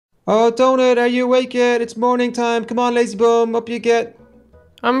Oh, Donut, are you awake yet? It's morning time. Come on, lazy bum, up you get.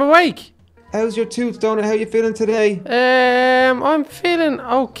 I'm awake. How's your tooth, Donut? How you feeling today? I'm feeling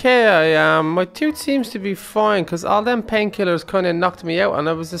okay. I am. My tooth seems to be fine because all them painkillers kind of knocked me out, and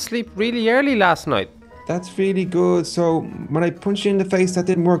I was asleep really early last night. That's really good. So, when I punched you in the face, that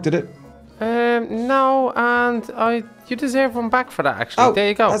didn't work, did it? No, and you deserve one back for that. Actually, Oh, there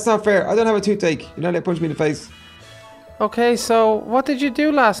you go. that's not fair. I don't have a toothache. You're not allowed to punch me in the face. Okay, so what did you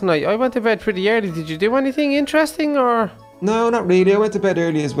do last night? I went to bed pretty early. Did you do anything interesting or? No, not really. I went to bed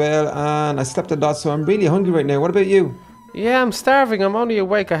early as well, and I slept a lot, so I'm really hungry right now. What about you? Yeah, I'm starving. I'm only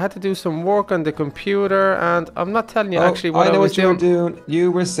awake. I had to do some work on the computer, and I'm not telling you actually what I I know was what you doing. were doing.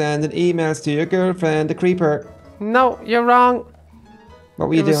 You were sending emails to your girlfriend, the creeper. No, you're wrong. What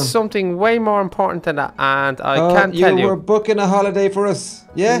were you It doing? was something way more important than that, and I can't tell You you. were booking a holiday for us.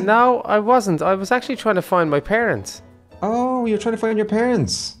 Yeah? No, I wasn't. I was actually trying to find my parents. Oh, you're trying to find your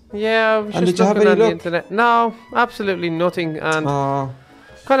parents. Yeah, I was And just did you have looking any on the luck? internet. No, absolutely nothing, and Oh,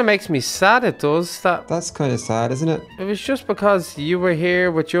 kind of makes me sad. It does that. that's kind of sad, isn't it? It was just because you were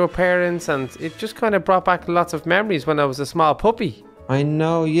here with your parents, and it just kind of brought back lots of memories when I was a small puppy. I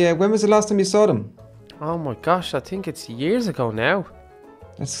know, yeah. When was the last time you saw them? Oh my gosh, I think it's years ago now.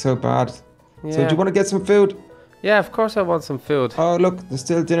 That's so bad. Yeah. So do you want to get some food? Yeah, of course I want some food. Oh, look, there's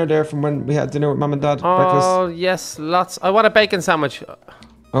still dinner there from when we had dinner with Mum and Dad. Oh, yes, lots. I want a bacon sandwich. Breakfast.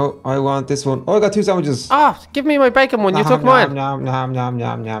 Oh, I want this one. Oh, I got two sandwiches. Ah, give me my bacon one. You took mine. Nom, nom, nom,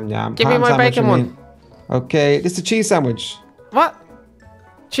 nom, nom, nom. Give me Ham my sandwich, bacon I one. mean. Okay, this is a cheese sandwich. What?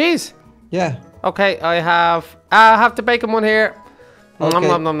 Cheese? Yeah. Okay, I have the bacon one here. Okay. Nom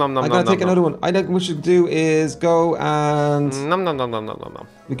nom nom nom nom I nom gotta nom. take another one. I think what we should do is go and Nom nom nom nom nom nom nom.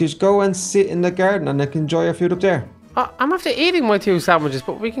 we could just go and sit in the garden and like enjoy our food up there. I'm after eating my two sandwiches,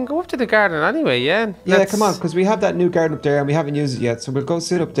 but we can go up to the garden anyway, yeah? Yeah, come on, because we have that new garden up there and we haven't used it yet. So we'll go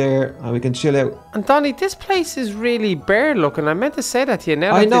sit up there and we can chill out. And Donny, this place is really bare looking. I meant to say that to you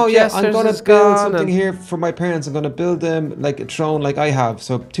now. I that know, the yeah. I'm jesters gonna is build gone something and- here for my parents. I'm gonna build them like a throne like I have.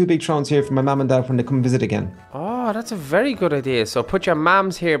 So two big thrones here for my mum and dad when they come visit again. Oh, that's a very good idea. So put your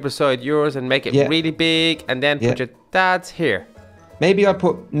mom's here beside yours and make it Yeah. really big, and then put Yeah. your dad's here. Maybe I'll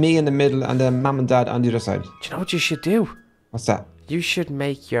put me in the middle and then mum and dad on the other side. Do you know what you should do? What's that? You should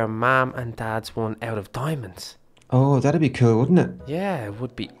make your mom and dad's one out of diamonds. Oh, that'd be cool, wouldn't it? Yeah, it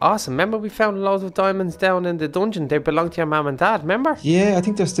would be awesome. Remember we found loads of diamonds down in the dungeon? They belong to your mom and dad, remember? Yeah, I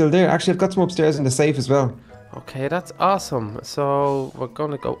think they're still there. Actually, I've got some upstairs in the safe as well. Okay, that's awesome. So we're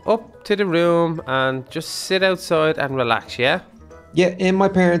gonna go up to the room and just sit outside and relax, yeah? Yeah, in my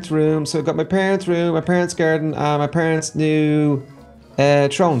parents' room. So I've got my parents' room, my parents' garden, and my parents' new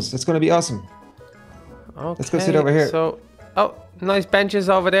thrones. It's going to be awesome. Okay. Let's go sit over here. So, oh, nice benches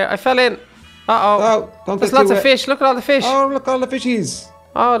over there. I fell in. Uh-oh. Oh, don't There's get lots too of wet. fish. Look at all the fish. Oh, look, all the fishies.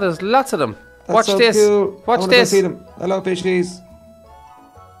 Oh, there's lots of them. That's Watch so this. Cool. Watch I wanna go this. see them. Hello, fishies.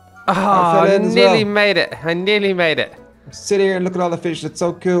 Oh, fell I in as nearly well. made it. I nearly made it. Sit here and look at all the fish. It's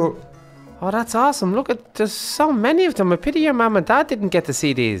so cool. Oh, that's awesome. Look at, there's so many of them. I pity your mom and dad didn't get to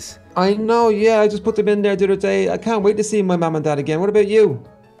see these. I know, yeah. I just put them in there the other day. I can't wait to see my mum and dad again. What about you?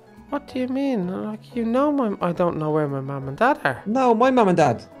 What do you mean? Like, you know, I don't know where my mom and dad are. No, my mum and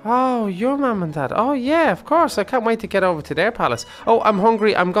dad. Oh, your mom and dad. Oh, yeah, of course. I can't wait to get over to their palace. Oh, I'm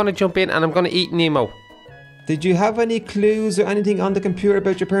hungry. I'm going to jump in and I'm going to eat Nemo. Did you have any clues or anything on the computer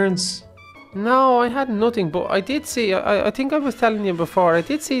about your parents? No, I had nothing, but I did see, I think I was telling you before, I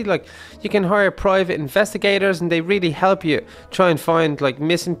did see, like, you can hire private investigators and they really help you try and find, like,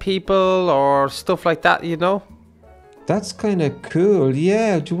 missing people or stuff like that, you know? That's kind of cool.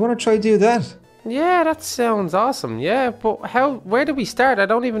 Yeah, do you want to try do that? Yeah, that sounds awesome, yeah, but where do we start? I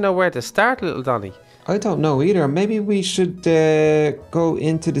don't even know where to start, little Donny. I don't know either. Maybe we should go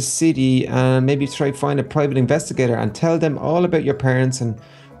into the city and maybe try find a private investigator and tell them all about your parents and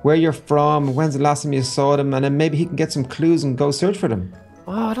where you're from, when's the last time you saw them, and then maybe he can get some clues and go search for them.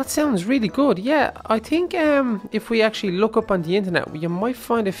 Oh, that sounds really good. Yeah, I think if we actually look up on the internet, you might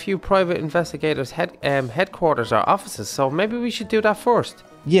find a few private investigators' headquarters or offices. So maybe we should do that first.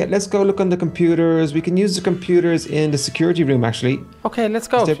 Yeah, let's go look on the computers. We can use the computers in the security room, actually. Okay, let's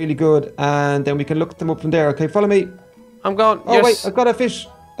go. They're really good. And then we can look them up from there. Okay, follow me. I'm going. Oh, wait, I've got a fish.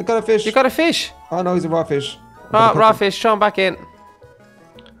 I got a fish. You got a fish? Oh, no, he's a raw fish. Oh, raw fish. Throw him back in.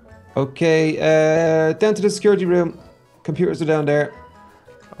 Okay, down to the security room. Computers are down there.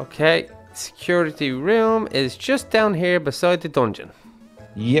 Okay, security room is just down here beside the dungeon.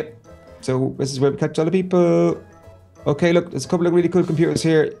 Yep. So this is where we catch all the people. Okay, look, there's a couple of really cool computers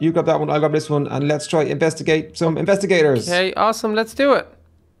here. You grab that one, I'll grab this one, and let's try investigate some investigators. Okay, awesome. Let's do it.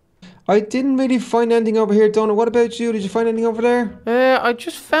 I didn't really find anything over here, Donut. What about you? Did you find anything over there? I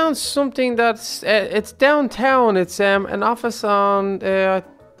just found something that's it's downtown. It's an office on I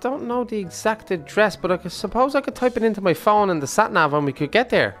don't know the exact address, but suppose I could type it into my phone and the sat nav and we could get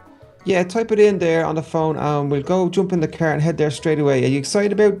there. Yeah, type it in there on the phone and we'll go jump in the car and head there straight away. Are you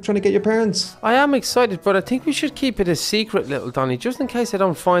excited about trying to get your parents? I am excited, but I think we should keep it a secret, little Donny, just in case I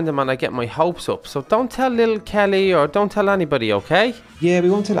don't find them and I get my hopes up. So don't tell little Kelly or don't tell anybody, okay? Yeah,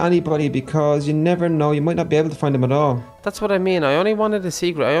 we won't tell anybody because you never know. You might not be able to find them at all. That's what I mean. I only wanted a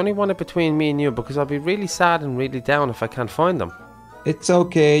secret. I only want it between me and you because I'll be really sad and really down if I can't find them. It's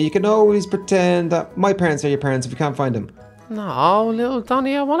okay. You can always pretend that my parents are your parents if you can't find them. No, little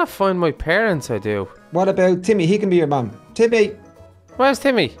Donny, I want to find my parents, I do. What about Timmy? He can be your mum. Timmy! Where's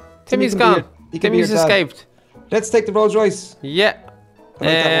Timmy? Timmy's can gone. can be your Timmy's dad. escaped. Let's take the Rolls Royce. Yeah. I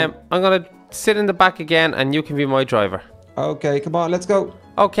like that one. I'm going to sit in the back again and you can be my driver. Okay, come on, let's go.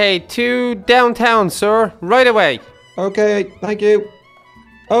 Okay, to downtown, sir. Right away. Okay, thank you.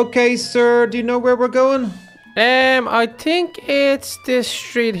 Okay, sir, do you know where we're going? I think it's this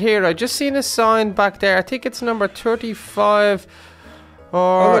street here. I just seen a sign back there. I think it's number 35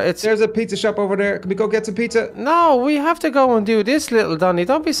 or Look, it's... there's a pizza shop over there. Can we go get some pizza? No, we have to go and do this, little Donny.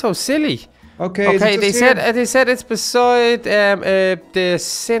 Don't be so silly. Okay, Okay, is it they just said here? they said it's beside the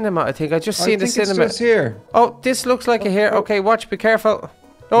cinema. I think I just seen the I think cinema. it's just here. Oh, this looks like it here. Okay, watch. Be careful.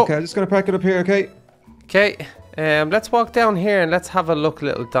 Oh, Okay, I'm just gonna park it up here, okay? okay. Let's walk down here and let's have a look,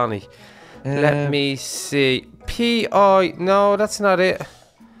 little Donny. Let Um, me see. PI. No, that's not it.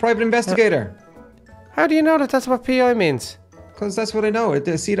 Private investigator. How do you know that that's what PI means? Because that's what I know.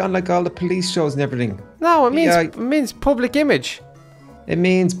 They see it on like all the police shows and everything. No, PI. it means public image. It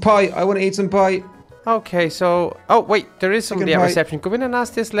means pie. I want to eat some pie. Okay, so... Oh, wait. There is somebody Chicken at pie. reception. Go in and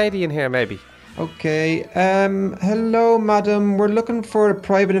ask this lady in here, maybe. Okay. Hello, madam. We're looking for a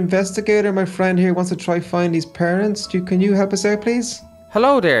private investigator. My friend here wants to try find his parents. Can you help us out, please?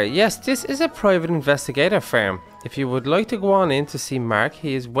 Hello there. Yes, this is a private investigator firm. If you would like to go on in to see Mark,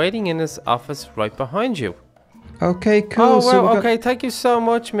 he is waiting in his office right behind you. Okay, cool. Oh, So well, we okay. Thank you so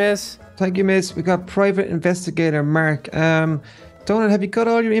much, miss. Thank you, miss. We got private investigator Mark. Donald, have you got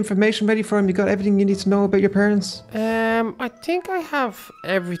all your information ready for him? You got everything you need to know about your parents? I think I have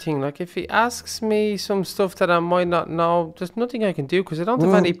everything. Like, if he asks me some stuff that I might not know, there's nothing I can do because I don't have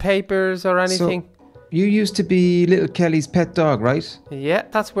Well, any papers or anything. You used to be little Kelly's pet dog, right? Yeah,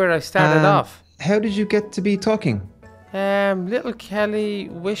 that's where I started off. How did you get to be talking? Little Kelly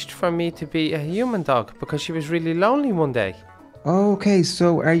wished for me to be a human dog because she was really lonely one day. Okay,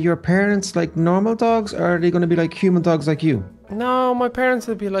 so are your parents like normal dogs or are they going to be like human dogs like you? No, my parents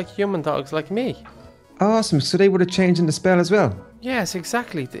would be like human dogs like me. Awesome, so they would have changed in the spell as well? Yes,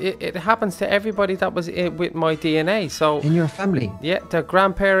 exactly. It happens to everybody that was with my DNA. So, In your family? yeah, their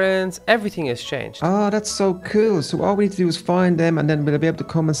grandparents, everything has changed. Oh, that's so cool. So all we need to do is find them and then we'll be able to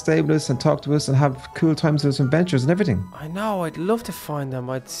come and stay with us and talk to us and have cool times with us, adventures and everything. I know, I'd love to find them.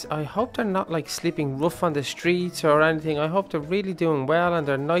 I hope they're not like sleeping rough on the streets or anything. I hope they're really doing well and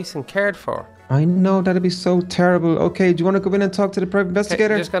they're nice and cared for. I know, that'd be so terrible. Okay, do you want to go in and talk to the private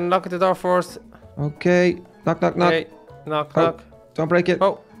investigator? Okay, just gonna knock at the door first. Okay, knock, knock, knock. Okay, knock, Oh, knock. don't break it.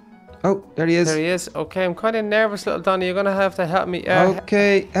 Oh, Oh, there he is. there he is. Okay, I'm kind of nervous, little Donny. You're gonna have to help me.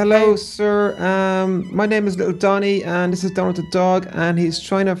 Okay, hello, hey. sir. My name is Little Donny, and this is Donut the dog, and he's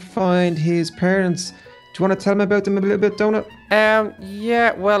trying to find his parents. Do you want to tell him about them a little bit, Donut?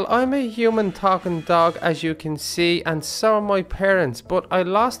 Yeah, well, I'm a human talking dog, as you can see, and so are my parents, but I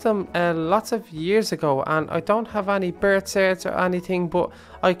lost them lots of years ago, and I don't have any birth certs or anything, but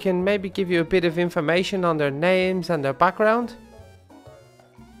I can maybe give you a bit of information on their names and their background.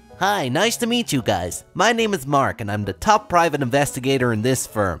 Hi, nice to meet you guys. My name is Mark and I'm the top private investigator in this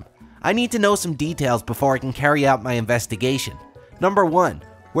firm. I need to know some details before I can carry out my investigation. Number 1,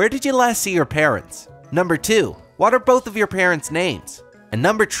 where did you last see your parents? Number 2, what are both of your parents' names? And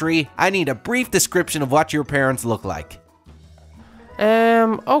number 3, I need a brief description of what your parents look like.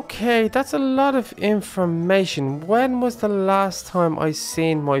 Okay, that's a lot of information. When was the last time I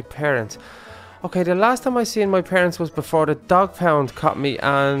seen my parents? Okay, the last time I seen my parents was before the dog pound caught me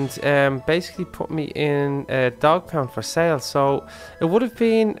and basically put me in a dog pound for sale. So it would have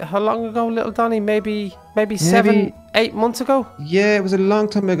been, how long ago, little Donny? Maybe 7, 8 months ago? Yeah, it was a long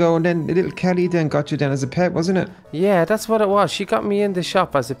time ago, and then little Kelly then got you down as a pet, wasn't it? Yeah, that's what it was. She got me in the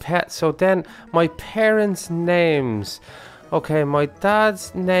shop as a pet. So then my parents' names. Okay, my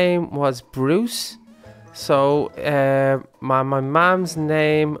dad's name was Bruce. So my mom's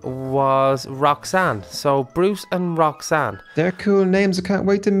name was Roxanne. So Bruce and Roxanne. They're cool names. I can't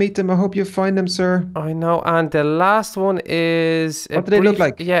wait to meet them. I hope you find them, sir. I know. And the last one is what do they look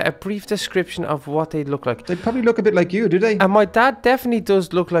like? Yeah, a brief description of what they look like. They probably look a bit like you, do they? And my dad definitely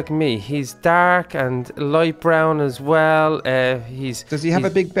does look like me. He's dark and light brown as well. Does he have a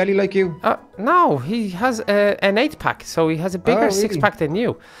big belly like you? No, he has an 8-pack, so he has a bigger really? 6-pack than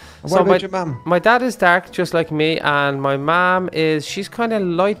you. And what about your mum? My dad is dark, just like me, and my mum she's kind of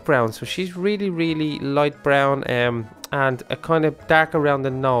light brown, so she's really, really light brown, and a kind of dark around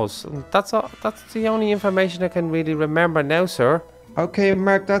the nose. And that's all. That's the only information I can really remember now, sir. Okay,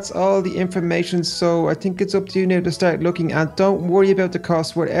 Mark, that's all the information, so I think it's up to you now to start looking, and don't worry about the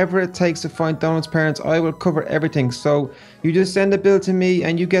cost. Whatever it takes to find Donut's parents, I will cover everything. So you just send a bill to me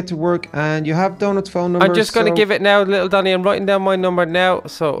and you get to work, and you have Donut's phone number. I'm just going to give it now, little Donny. I'm writing down my number now.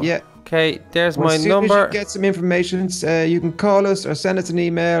 So yeah. Okay, there's my number. As soon as you get some information, you can call us or send us an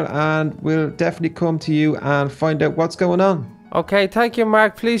email, and we'll definitely come to you and find out what's going on. Okay, thank you,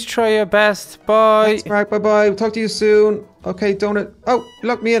 Mark. Please try your best. Bye. Thanks, Mark. Bye-bye. We'll talk to you soon. Okay, Donut. Oh,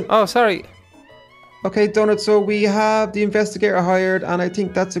 lock me in. Oh, sorry. Okay, Donut, so we have the investigator hired, and I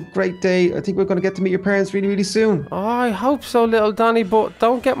think that's a great day. I think we're going to get to meet your parents really, really soon. Oh, I hope so, little Donny, but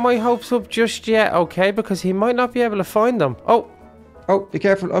don't get my hopes up just yet, okay? Because he might not be able to find them. Oh, be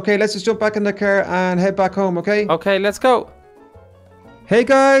careful. Okay, let's just jump back in the car and head back home, okay? Okay, let's go. Hey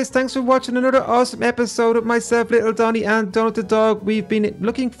guys, thanks for watching another awesome episode of myself, Little Donny, and Donut the dog. We've been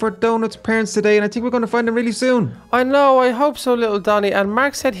looking for Donut's parents today, and I think we're going to find them really soon. I know, I hope so, Little Donny. And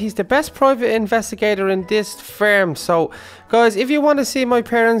Mark said he's the best private investigator in this firm. So, guys, if you want to see my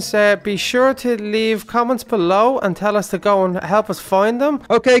parents, be sure to leave comments below and tell us to go and help us find them.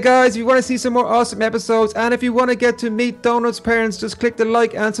 Okay, guys, if you want to see some more awesome episodes, and if you want to get to meet Donut's parents, just click the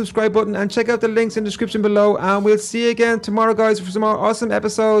like and subscribe button and check out the links in the description below. And we'll see you again tomorrow, guys, for some more awesome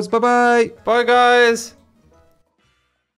episodes. Bye bye. Bye, guys.